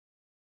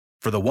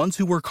For the ones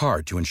who work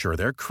hard to ensure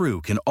their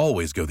crew can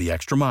always go the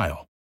extra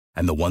mile,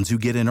 and the ones who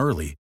get in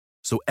early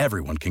so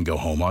everyone can go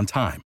home on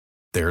time,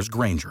 there's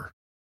Grainger,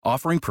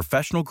 offering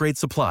professional-grade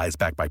supplies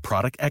backed by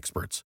product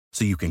experts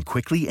so you can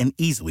quickly and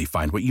easily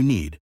find what you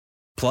need.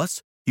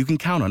 Plus, you can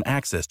count on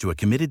access to a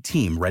committed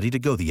team ready to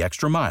go the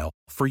extra mile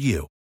for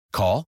you.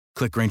 Call,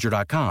 click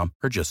Grainger.com,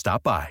 or just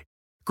stop by.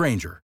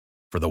 Grainger,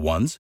 for the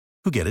ones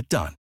who get it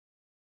done.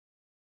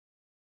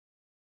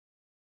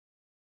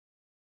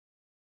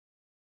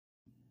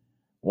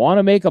 Want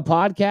to make a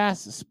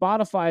podcast?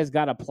 Spotify has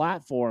got a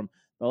platform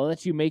that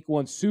lets you make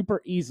one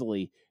super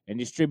easily and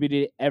distribute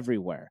it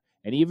everywhere,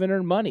 and even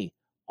earn money,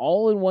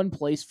 all in one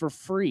place for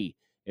free.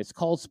 It's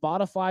called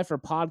Spotify for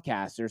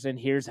Podcasters, and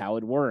here's how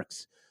it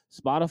works.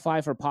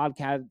 Spotify for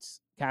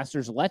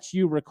Podcasters lets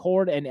you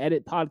record and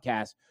edit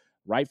podcasts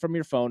right from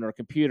your phone or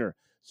computer.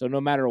 So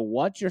no matter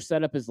what your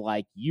setup is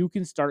like, you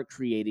can start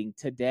creating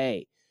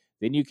today.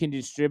 Then you can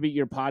distribute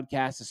your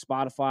podcast to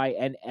Spotify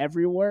and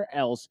everywhere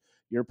else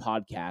your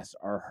podcasts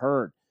are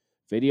heard.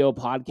 Video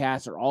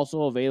podcasts are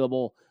also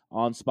available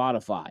on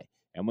Spotify.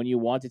 And when you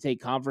want to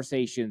take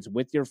conversations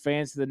with your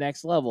fans to the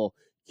next level,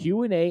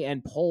 Q&A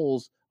and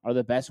polls are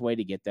the best way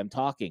to get them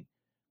talking.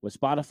 With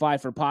Spotify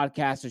for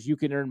Podcasters, you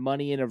can earn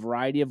money in a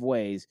variety of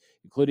ways,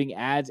 including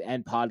ads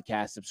and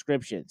podcast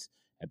subscriptions.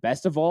 And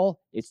best of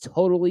all, it's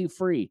totally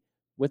free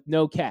with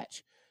no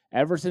catch.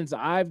 Ever since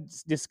I've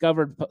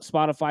discovered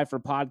Spotify for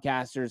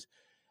Podcasters,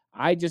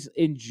 I just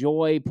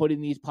enjoy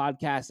putting these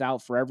podcasts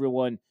out for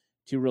everyone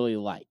to really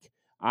like.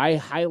 I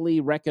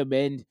highly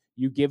recommend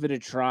you give it a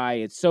try.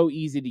 It's so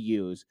easy to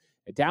use.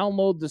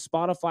 Download the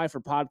Spotify for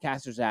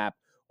Podcasters app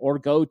or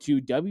go to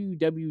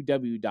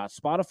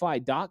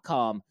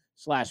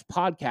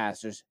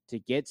www.spotify.com/podcasters to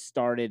get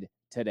started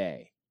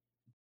today.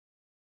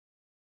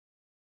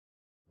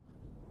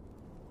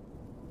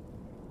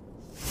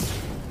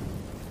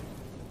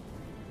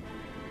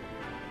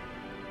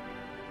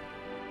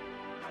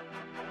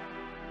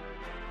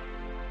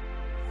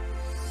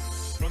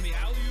 From the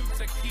alley-oops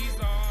at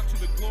Kezar to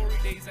the glory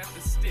days at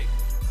the stick,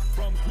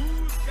 from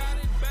who's got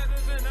it better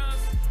than us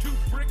to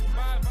brick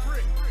by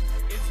brick,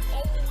 it's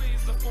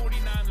always the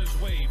 49ers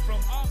way,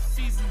 from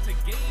off-season to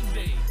game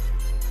day.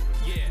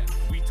 Yeah,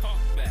 we talk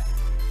back.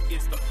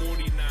 It's the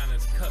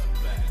 49ers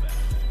cutback.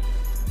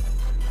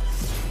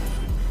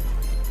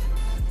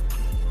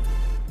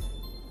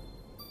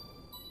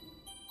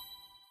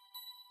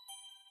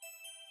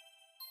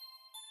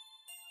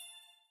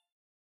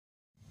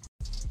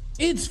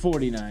 It's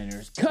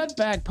 49ers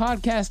Cutback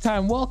Podcast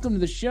time. Welcome to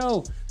the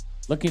show.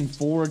 Looking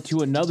forward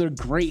to another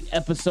great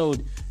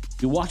episode.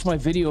 You watched my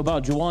video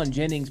about Jauan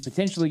Jennings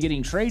potentially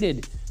getting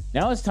traded.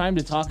 Now it's time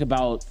to talk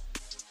about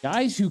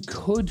guys who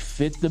could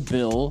fit the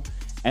bill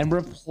and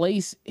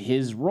replace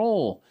his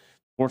role.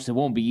 Of course, it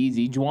won't be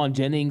easy. Jauan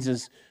Jennings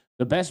is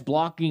the best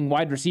blocking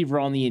wide receiver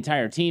on the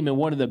entire team and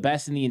one of the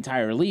best in the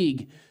entire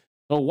league.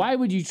 So why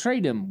would you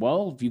trade him?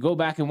 Well, if you go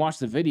back and watch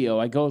the video,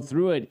 I go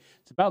through it.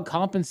 It's about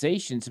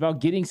compensation. It's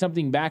about getting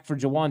something back for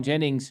Jauan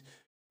Jennings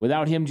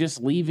without him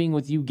just leaving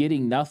with you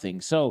getting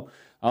nothing. So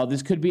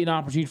this could be an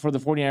opportunity for the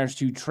 49ers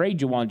to trade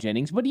Jauan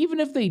Jennings. But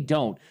even if they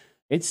don't,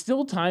 it's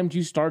still time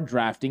to start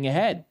drafting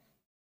ahead.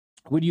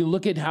 When you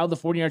look at how the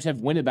 49ers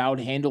have went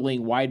about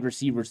handling wide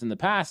receivers in the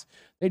past,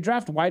 they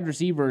draft wide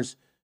receivers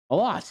a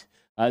lot.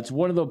 It's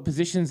one of the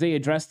positions they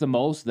address the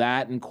most,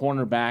 that and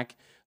cornerback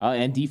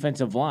and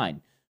defensive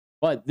line.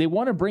 But they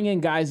want to bring in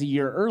guys a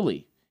year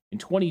early. In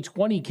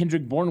 2020,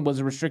 Kendrick Bourne was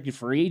a restricted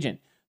free agent.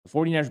 The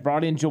 49ers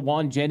brought in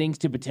Jauan Jennings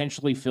to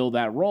potentially fill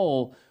that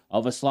role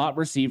of a slot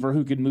receiver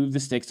who could move the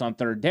sticks on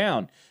third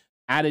down.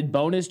 Added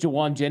bonus,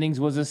 Jauan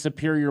Jennings was a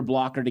superior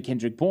blocker to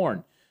Kendrick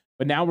Bourne.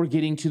 But now we're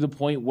getting to the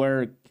point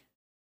where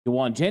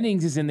Jauan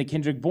Jennings is in the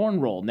Kendrick Bourne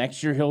role.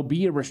 Next year, he'll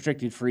be a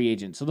restricted free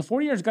agent. So the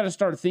 49ers got to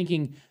start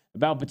thinking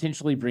about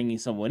potentially bringing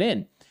someone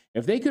in.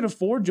 If they could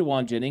afford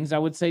Jauan Jennings, I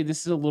would say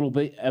this is a little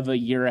bit of a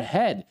year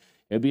ahead.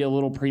 It'd be a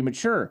little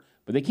premature,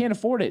 but they can't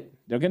afford it.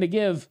 They're going to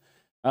give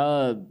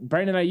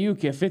Brandon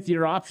Ayuk a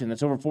fifth-year option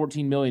that's over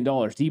 $14 million.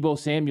 Deebo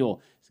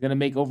Samuel is going to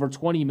make over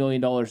 $20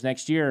 million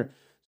next year.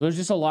 So there's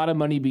just a lot of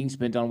money being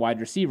spent on wide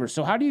receivers.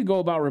 So how do you go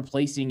about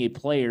replacing a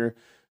player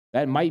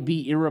that might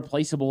be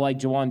irreplaceable like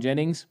Jauan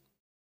Jennings?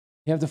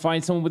 You have to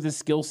find someone with a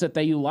skill set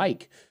that you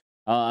like.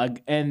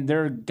 And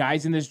there are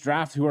guys in this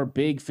draft who are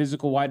big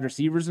physical wide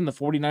receivers, and the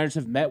 49ers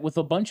have met with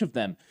a bunch of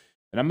them.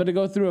 And I'm going to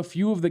go through a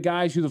few of the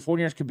guys who the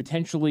 49ers could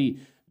potentially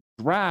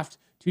draft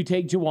to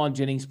take Jauan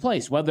Jennings'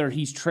 place, whether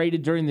he's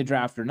traded during the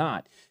draft or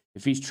not.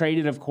 If he's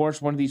traded, of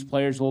course, one of these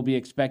players will be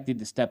expected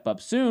to step up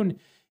soon.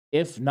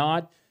 If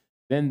not,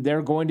 then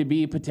they're going to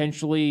be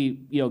potentially,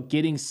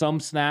 getting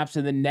some snaps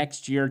in the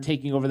next year,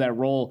 taking over that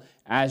role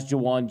as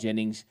Jauan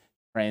Jennings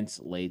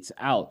translates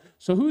out.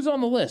 So who's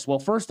on the list? Well,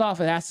 first off,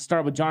 it has to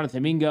start with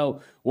Jonathan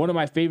Mingo, one of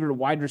my favorite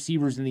wide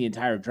receivers in the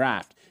entire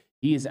draft.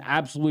 He is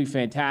absolutely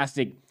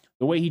fantastic.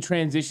 The way he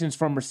transitions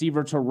from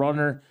receiver to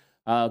runner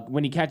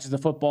when he catches the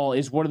football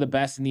is one of the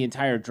best in the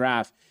entire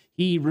draft.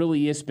 He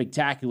really is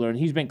spectacular, and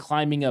he's been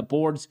climbing up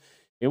boards.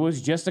 It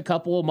was just a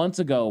couple of months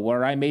ago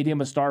where I made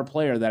him a star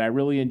player that I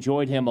really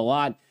enjoyed him a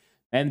lot.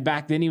 And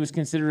back then he was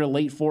considered a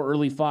late 4,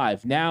 early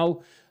 5.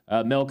 Now,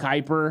 Mel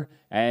Kiper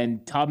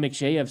and Todd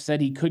McShay have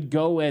said he could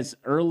go as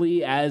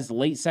early as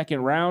late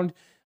 2nd round.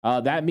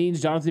 That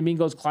means Jonathan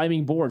Mingo's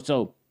climbing board.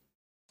 So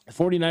the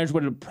 49ers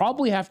would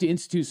probably have to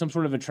institute some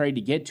sort of a trade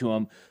to get to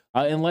him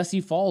unless he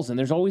falls. And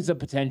there's always a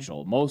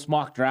potential. Most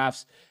mock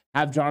drafts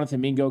have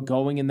Jonathan Mingo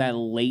going in that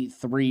late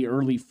 3,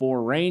 early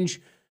 4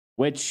 range,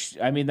 which,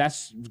 I mean,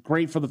 that's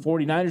great for the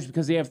 49ers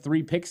because they have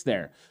 3 picks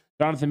there.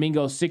 Jonathan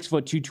Mingo,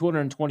 6'2",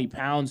 220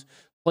 pounds,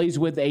 plays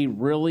with a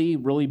really,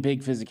 really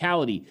big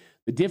physicality.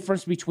 The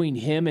difference between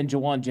him and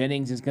Jauan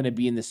Jennings is going to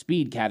be in the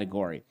speed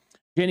category.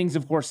 Jennings,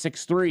 of course,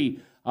 6'3",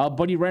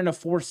 but he ran a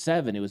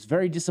 4.7. It was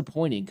very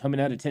disappointing coming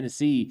out of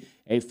Tennessee,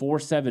 a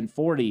 4.7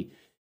 40.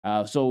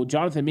 So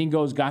Jonathan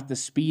Mingo's got the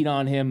speed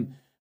on him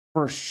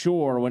for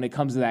sure when it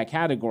comes to that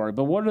category.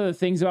 But what are the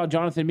things about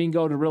Jonathan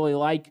Mingo to really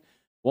like?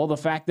 Well, the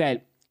fact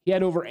that he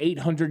had over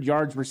 800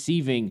 yards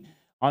receiving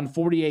on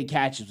 48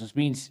 catches, which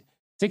means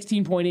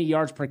 16.8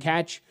 yards per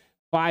catch,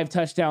 5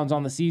 touchdowns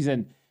on the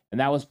season, and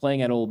that was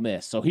playing at Ole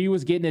Miss. So he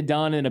was getting it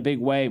done in a big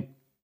way,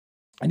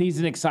 and he's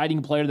an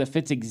exciting player that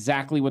fits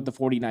exactly what the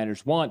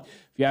 49ers want.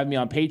 If you have me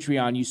on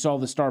Patreon, you saw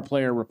the star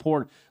player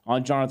report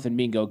on Jonathan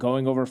Mingo,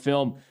 going over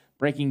film,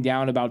 breaking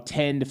down about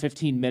 10 to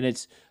 15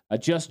 minutes,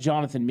 just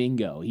Jonathan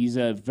Mingo. He's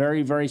a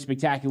very, very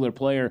spectacular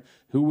player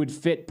who would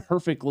fit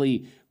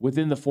perfectly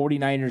within the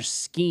 49ers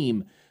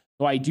scheme.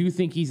 So I do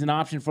think he's an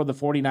option for the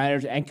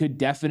 49ers and could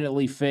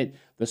definitely fit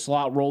the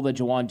slot role that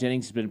Jauan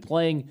Jennings has been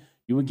playing.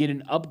 You would get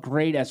an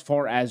upgrade as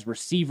far as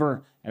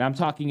receiver, and I'm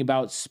talking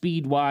about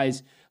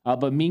speed-wise,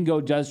 but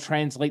Mingo does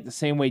translate the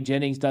same way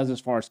Jennings does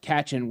as far as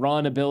catch and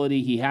run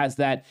ability. He has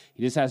that.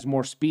 He just has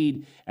more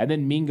speed. And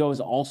then Mingo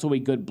is also a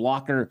good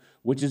blocker,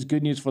 which is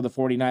good news for the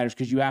 49ers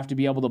because you have to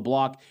be able to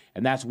block,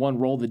 and that's one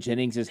role that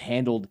Jennings has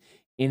handled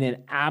in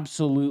an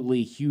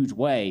absolutely huge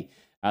way.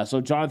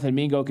 So Jonathan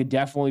Mingo could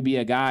definitely be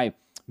a guy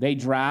they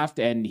draft,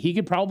 and he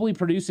could probably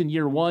produce in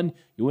year 1.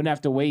 You wouldn't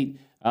have to wait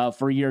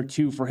for year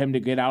 2 for him to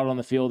get out on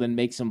the field and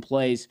make some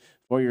plays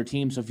for your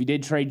team. So if you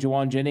did trade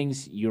Jauan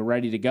Jennings, you're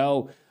ready to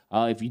go.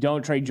 If you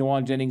don't trade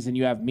Jauan Jennings, then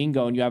you have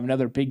Mingo, and you have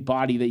another big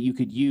body that you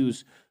could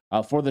use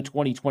for the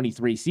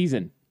 2023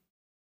 season.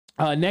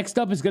 Next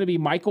up is going to be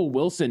Michael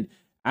Wilson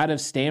out of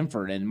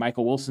Stanford, and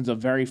Michael Wilson's a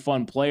very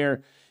fun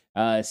player.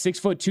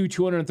 6'2",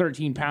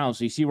 213 pounds.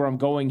 So you see where I'm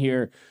going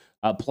here.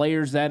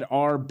 Players that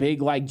are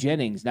big like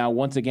Jennings. Now,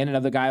 once again,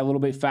 another guy a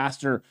little bit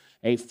faster,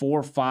 a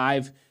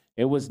 4.5.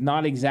 It was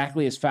not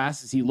exactly as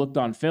fast as he looked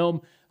on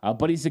film,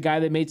 but he's a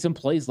guy that made some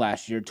plays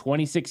last year.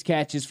 26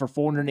 catches for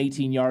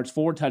 418 yards,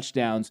 4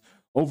 touchdowns,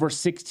 over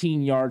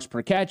 16 yards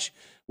per catch,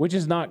 which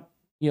is not,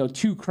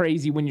 too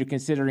crazy when you're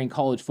considering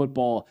college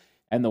football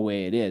and the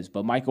way it is.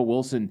 But Michael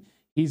Wilson,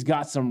 he's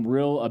got some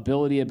real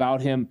ability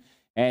about him.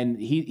 And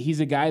he's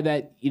a guy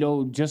that,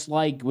 just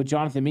like with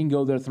Jonathan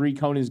Mingo, their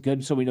 3-cone is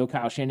good, so we know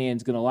Kyle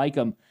Shanahan's going to like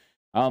him.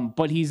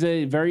 But he's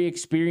a very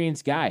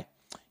experienced guy.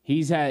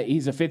 He was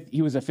a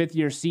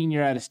 5th-year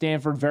senior out of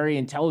Stanford, very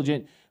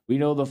intelligent. We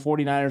know the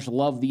 49ers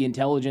love the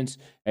intelligence,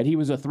 and he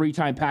was a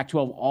 3-time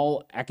Pac-12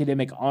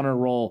 All-Academic Honor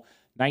Roll,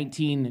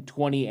 19,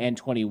 20, and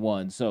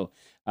 21. So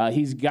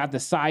he's got the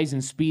size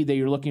and speed that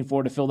you're looking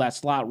for to fill that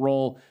slot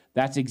role.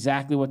 That's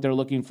exactly what they're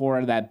looking for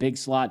out of that big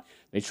slot.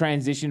 They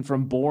transitioned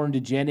from Bourne to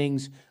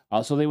Jennings,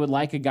 so they would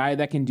like a guy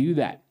that can do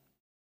that.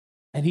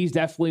 And he's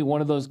definitely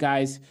one of those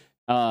guys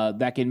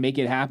that can make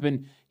it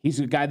happen. He's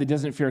a guy that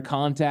doesn't fear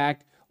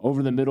contact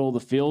over the middle of the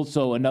field.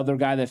 So another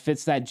guy that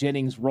fits that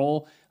Jennings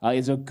role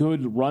is a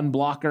good run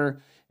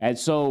blocker. And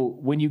so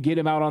when you get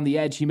him out on the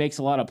edge, he makes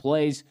a lot of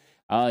plays.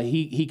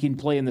 He can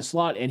play in the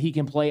slot, and he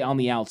can play on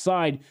the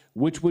outside,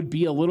 which would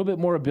be a little bit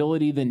more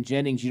ability than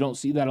Jennings. You don't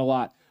see that a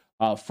lot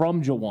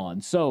from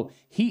Jauan. So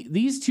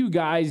these two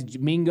guys,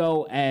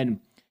 Mingo and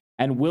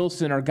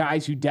Wilson, are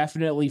guys who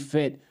definitely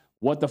fit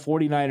what the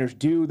 49ers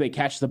do. They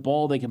catch the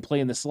ball. They can play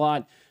in the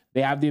slot.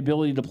 They have the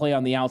ability to play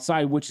on the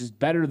outside, which is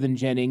better than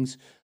Jennings.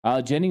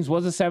 Jennings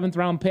was a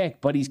 7th-round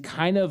pick, but he's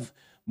kind of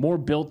more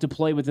built to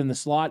play within the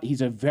slot.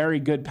 He's a very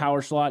good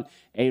power slot,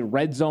 a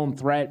red zone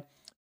threat.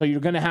 So you're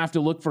going to have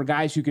to look for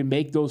guys who can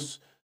make those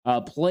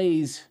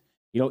plays,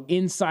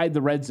 inside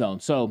the red zone.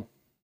 So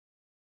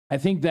I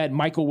think that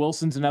Michael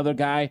Wilson's another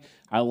guy.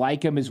 I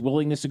like him. His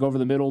willingness to go over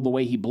the middle, the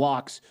way he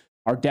blocks,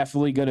 are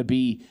definitely going to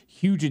be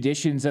huge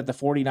additions that the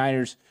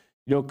 49ers,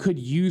 could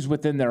use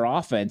within their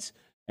offense.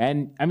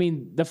 And, I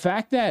mean, the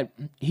fact that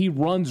he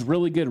runs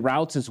really good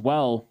routes as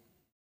well,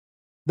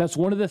 that's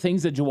one of the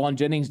things that Jauan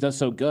Jennings does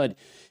so good,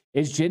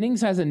 is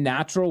Jennings has a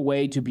natural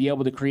way to be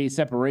able to create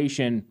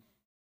separation,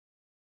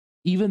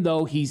 even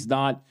though he's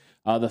not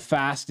the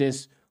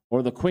fastest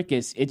or the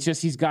quickest. It's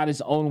just he's got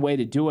his own way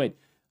to do it.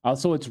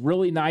 So it's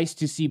really nice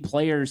to see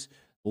players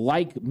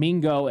like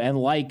Mingo and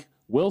like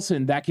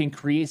Wilson that can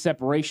create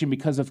separation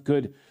because of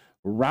good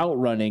route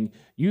running.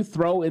 You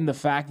throw in the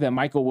fact that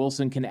Michael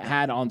Wilson can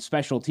add on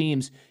special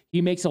teams, he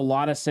makes a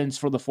lot of sense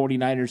for the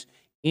 49ers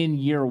in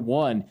year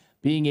 1.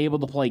 Being able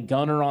to play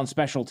gunner on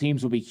special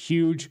teams will be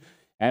huge.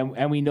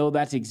 And we know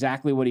that's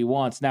exactly what he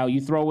wants. Now,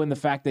 you throw in the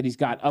fact that he's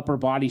got upper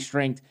body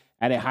strength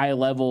at a high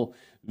level.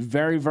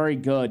 Very, very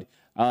good.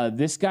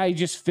 This guy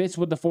just fits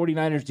what the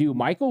 49ers do.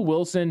 Michael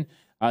Wilson,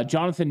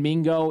 Jonathan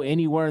Mingo,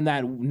 anywhere in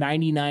that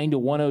 99 to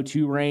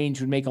 102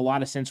 range would make a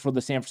lot of sense for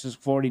the San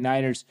Francisco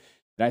 49ers.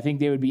 And I think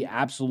they would be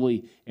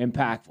absolutely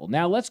impactful.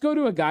 Now, let's go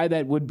to a guy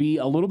that would be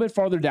a little bit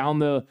farther down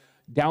the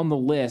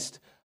list,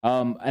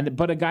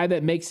 but a guy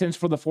that makes sense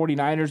for the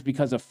 49ers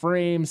because of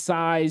frame,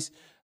 size,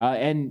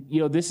 and,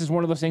 this is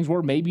one of those things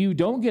where maybe you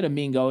don't get a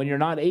Mingo and you're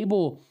not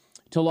able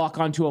to lock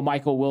onto a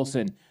Michael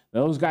Wilson.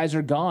 Those guys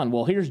are gone.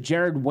 Well, here's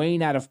Jared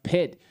Wayne out of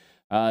Pitt.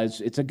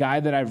 It's a guy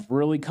that I've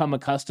really come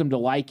accustomed to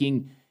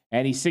liking,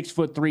 and he's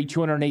 6'3",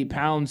 208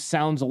 pounds.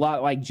 Sounds a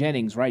lot like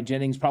Jennings, right?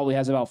 Jennings probably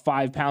has about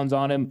 5 pounds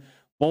on him.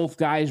 Both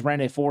guys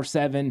ran a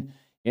 4.7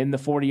 in the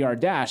 40-yard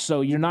dash. So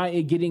you're not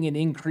getting an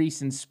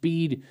increase in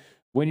speed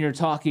when you're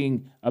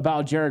talking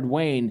about Jared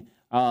Wayne,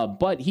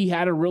 but he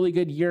had a really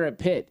good year at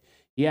Pitt.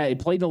 Yeah, he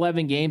played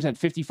 11 games, had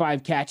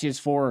 55 catches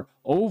for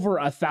over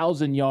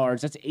 1,000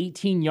 yards. That's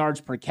 18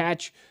 yards per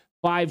catch,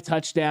 5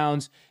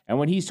 touchdowns. And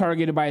when he's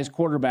targeted by his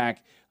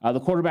quarterback,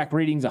 the quarterback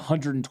rating is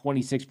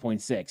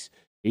 126.6.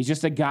 He's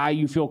just a guy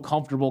you feel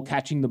comfortable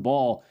catching the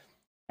ball.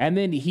 And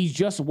then he's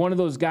just one of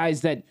those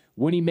guys that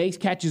when he makes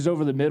catches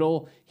over the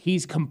middle,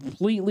 he's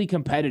completely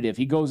competitive.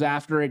 He goes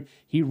after it.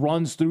 He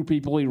runs through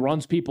people. He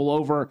runs people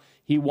over.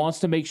 He wants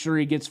to make sure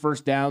he gets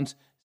first downs.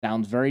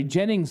 Sounds very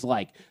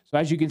Jennings-like. So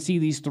as you can see,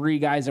 these 3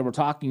 guys that we're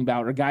talking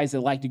about are guys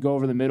that like to go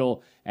over the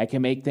middle and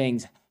can make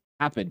things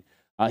happen.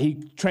 He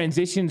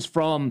transitions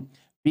from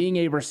being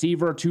a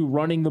receiver to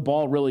running the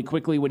ball really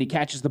quickly. When he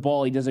catches the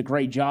ball, he does a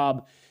great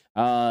job.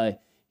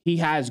 He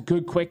has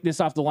good quickness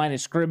off the line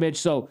of scrimmage.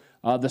 So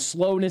the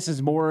slowness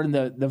is more in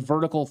the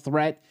vertical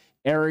threat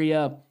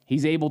area.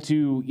 He's able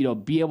to,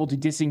 be able to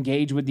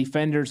disengage with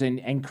defenders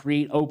and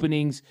create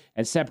openings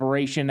and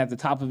separation at the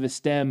top of his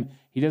stem.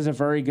 He does a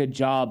very good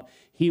job.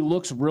 He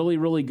looks really,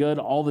 really good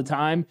all the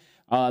time.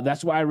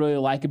 That's what I really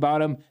like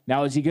about him.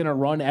 Now, is he going to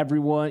run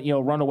everyone,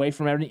 run away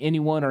from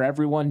anyone or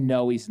everyone?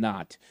 No, he's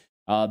not.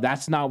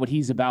 That's not what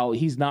he's about.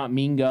 He's not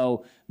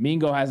Mingo.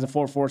 Mingo has a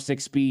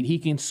 4.46 speed. He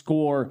can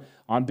score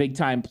on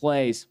big-time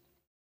plays.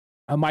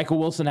 Michael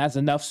Wilson has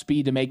enough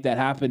speed to make that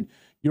happen.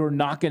 You're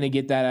not going to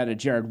get that out of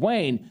Jared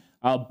Wayne,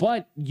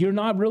 but you're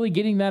not really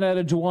getting that out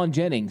of Jauan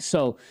Jennings.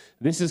 So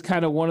this is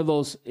kind of one of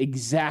those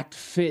exact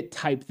fit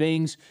type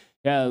things.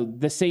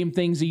 The same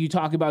things that you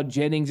talk about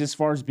Jennings as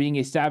far as being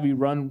a savvy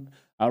route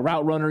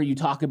runner, you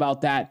talk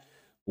about that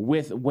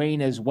with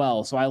Wayne as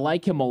well. So I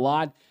like him a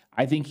lot.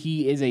 I think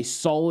he is a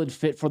solid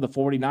fit for the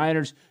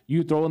 49ers.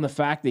 You throw in the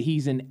fact that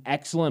he's an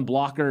excellent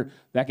blocker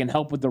that can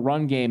help with the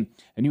run game,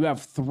 and you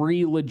have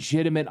 3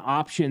 legitimate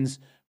options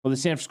for the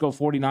San Francisco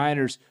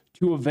 49ers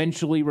to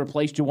eventually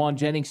replace Jauan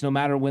Jennings, no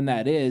matter when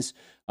that is.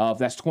 If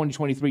that's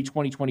 2023,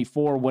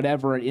 2024,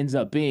 whatever it ends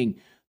up being.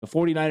 The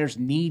 49ers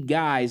need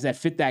guys that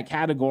fit that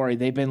category.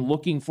 They've been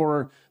looking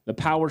for the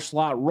power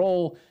slot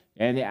role,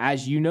 and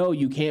as you know,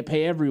 you can't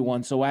pay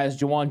everyone. So as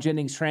Jauan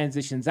Jennings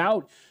transitions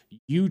out,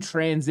 you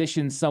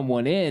transition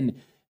someone in,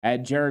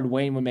 and Jared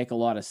Wayne would make a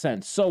lot of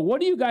sense. So what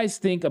do you guys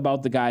think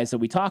about the guys that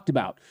we talked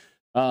about?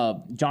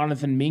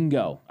 Jonathan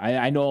Mingo.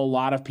 I know a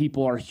lot of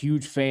people are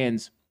huge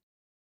fans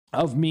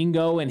of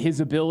Mingo and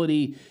his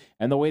ability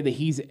and the way that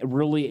he's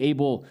really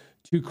able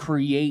to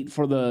create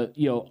for the,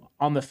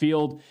 on the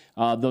field.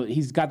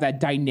 He's got that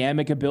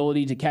dynamic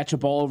ability to catch a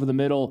ball over the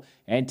middle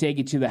and take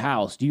it to the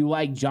house. Do you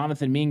like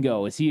Jonathan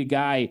Mingo? Is he a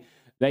guy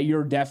that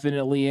you're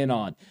definitely in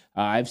on?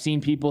 I've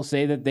seen people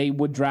say that they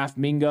would draft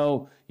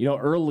Mingo,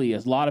 early. A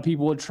lot of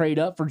people would trade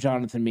up for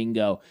Jonathan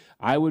Mingo.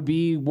 I would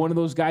be one of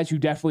those guys who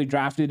definitely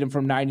drafted him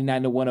from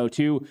 99 to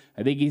 102.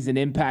 I think he's an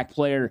impact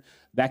player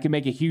that can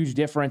make a huge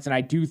difference, and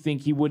I do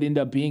think he would end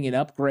up being an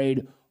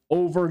upgrade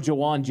over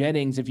Jauan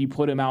Jennings if you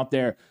put him out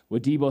there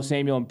with Deebo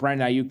Samuel and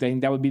Brandon Ayuk. I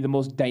think that would be the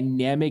most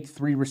dynamic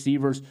 3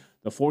 receivers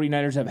the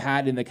 49ers have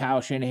had in the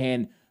Kyle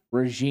Shanahan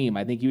regime.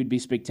 I think he would be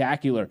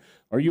spectacular.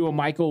 Are you a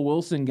Michael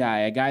Wilson guy,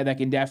 a guy that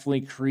can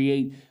definitely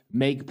create,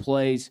 make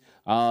plays,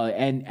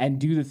 and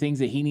do the things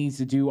that he needs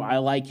to do? I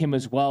like him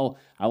as well.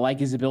 I like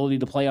his ability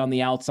to play on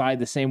the outside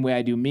the same way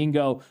I do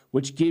Mingo,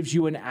 which gives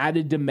you an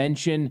added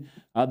dimension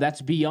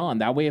that's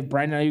beyond. That way, if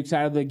Brandon Ayuk's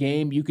out of the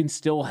game, you can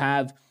still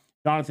have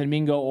Jonathan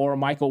Mingo or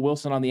Michael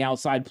Wilson on the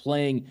outside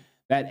playing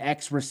that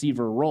X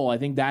receiver role. I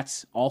think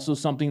that's also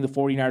something the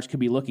 49ers could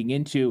be looking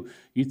into.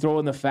 You throw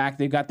in the fact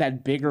they've got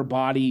that bigger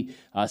body,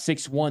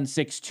 6'1",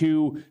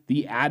 6'2",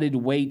 the added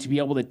weight to be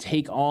able to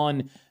take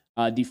on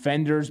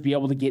defenders, be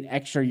able to get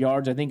extra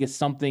yards. I think it's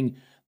something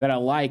that I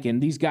like.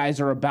 And these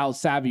guys are about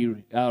savvy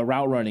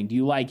route running. Do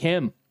you like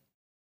him?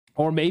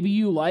 Or maybe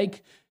you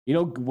like,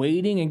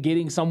 waiting and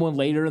getting someone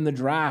later in the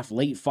draft,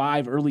 late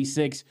 5, early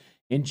 6,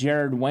 in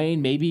Jared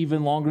Wayne, maybe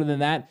even longer than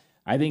that.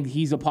 I think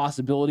he's a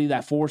possibility.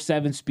 That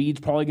 4.7 speed's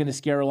probably going to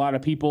scare a lot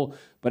of people,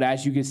 but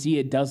as you can see,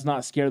 it does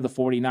not scare the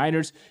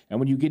 49ers. And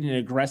when you get an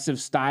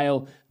aggressive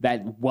style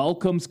that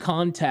welcomes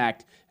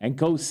contact and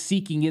goes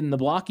seeking in the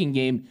blocking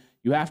game,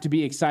 you have to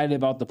be excited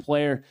about the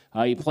player.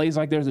 He plays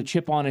like there's a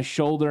chip on his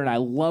shoulder, and I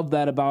love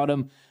that about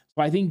him.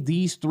 So I think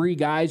these three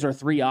guys are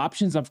three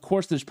options. Of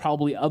course, there's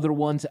probably other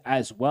ones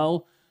as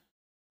well.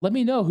 Let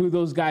me know who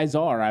those guys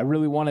are. I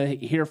really want to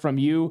hear from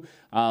you.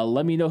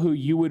 Let me know who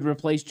you would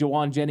replace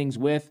Jauan Jennings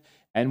with,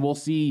 and we'll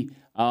see.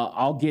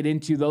 I'll get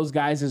into those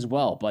guys as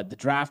well. But the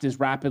draft is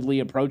rapidly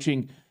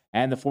approaching,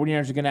 and the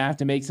 49ers are going to have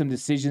to make some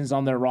decisions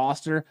on their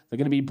roster. They're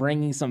going to be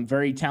bringing some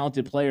very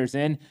talented players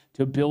in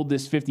to build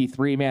this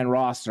 53-man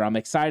roster. I'm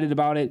excited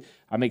about it.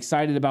 I'm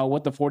excited about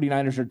what the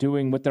 49ers are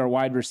doing with their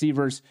wide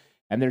receivers,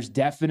 and there's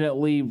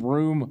definitely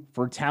room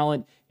for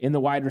talent in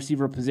the wide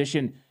receiver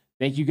position.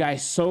 Thank you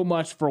guys so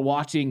much for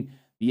watching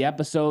the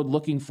episode.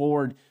 Looking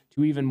forward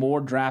to even more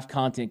draft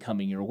content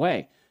coming your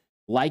way.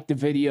 Like the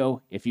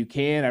video if you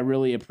can. I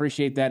really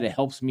appreciate that. It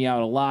helps me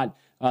out a lot.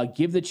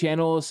 Give the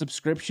channel a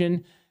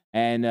subscription,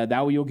 and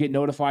that way you'll get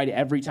notified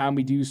every time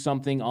we do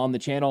something on the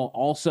channel.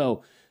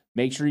 Also,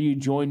 make sure you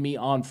join me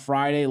on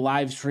Friday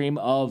live stream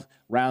of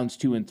rounds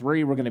 2 and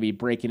 3. We're going to be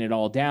breaking it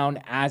all down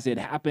as it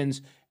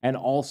happens. And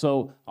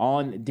also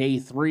on day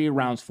 3,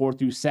 rounds 4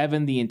 through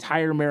 7, the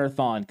entire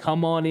marathon.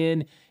 Come on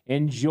in,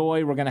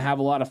 enjoy. We're going to have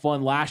a lot of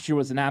fun. Last year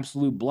was an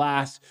absolute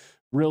blast.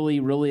 Really,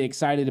 really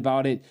excited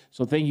about it.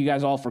 So thank you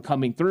guys all for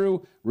coming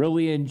through.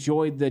 Really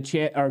enjoyed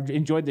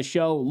the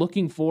show.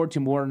 Looking forward to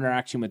more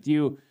interaction with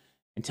you.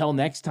 Until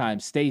next time,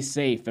 stay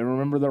safe, and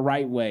remember, the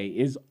right way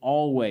is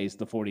always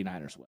the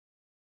 49ers way.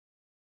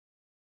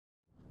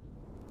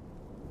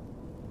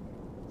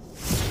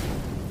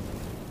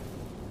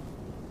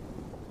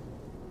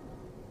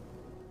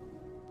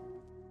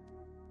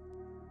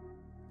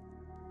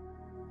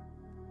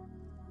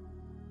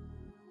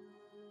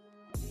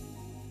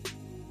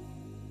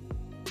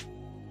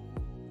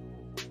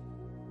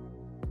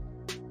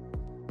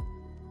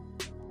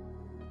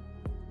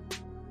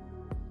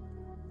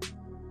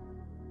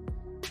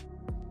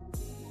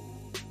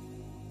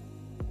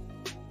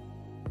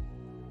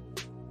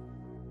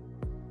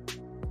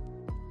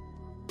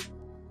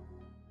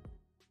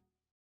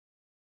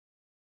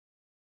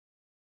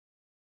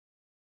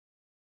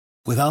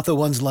 Without the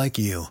ones like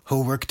you,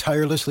 who work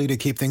tirelessly to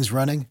keep things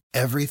running,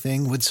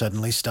 everything would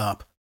suddenly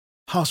stop.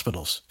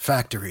 Hospitals,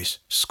 factories,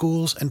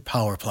 schools, and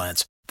power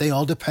plants, they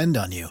all depend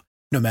on you.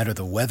 No matter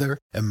the weather,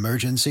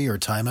 emergency, or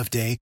time of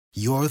day,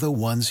 you're the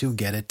ones who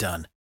get it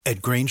done.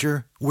 At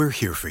Grainger, we're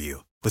here for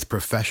you with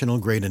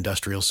professional-grade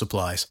industrial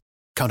supplies.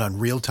 Count on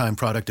real-time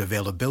product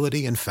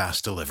availability and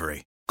fast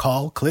delivery.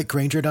 Call, click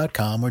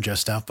Grainger.com, or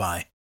just stop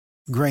by.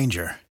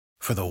 Grainger,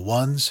 for the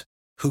ones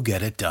who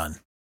get it done.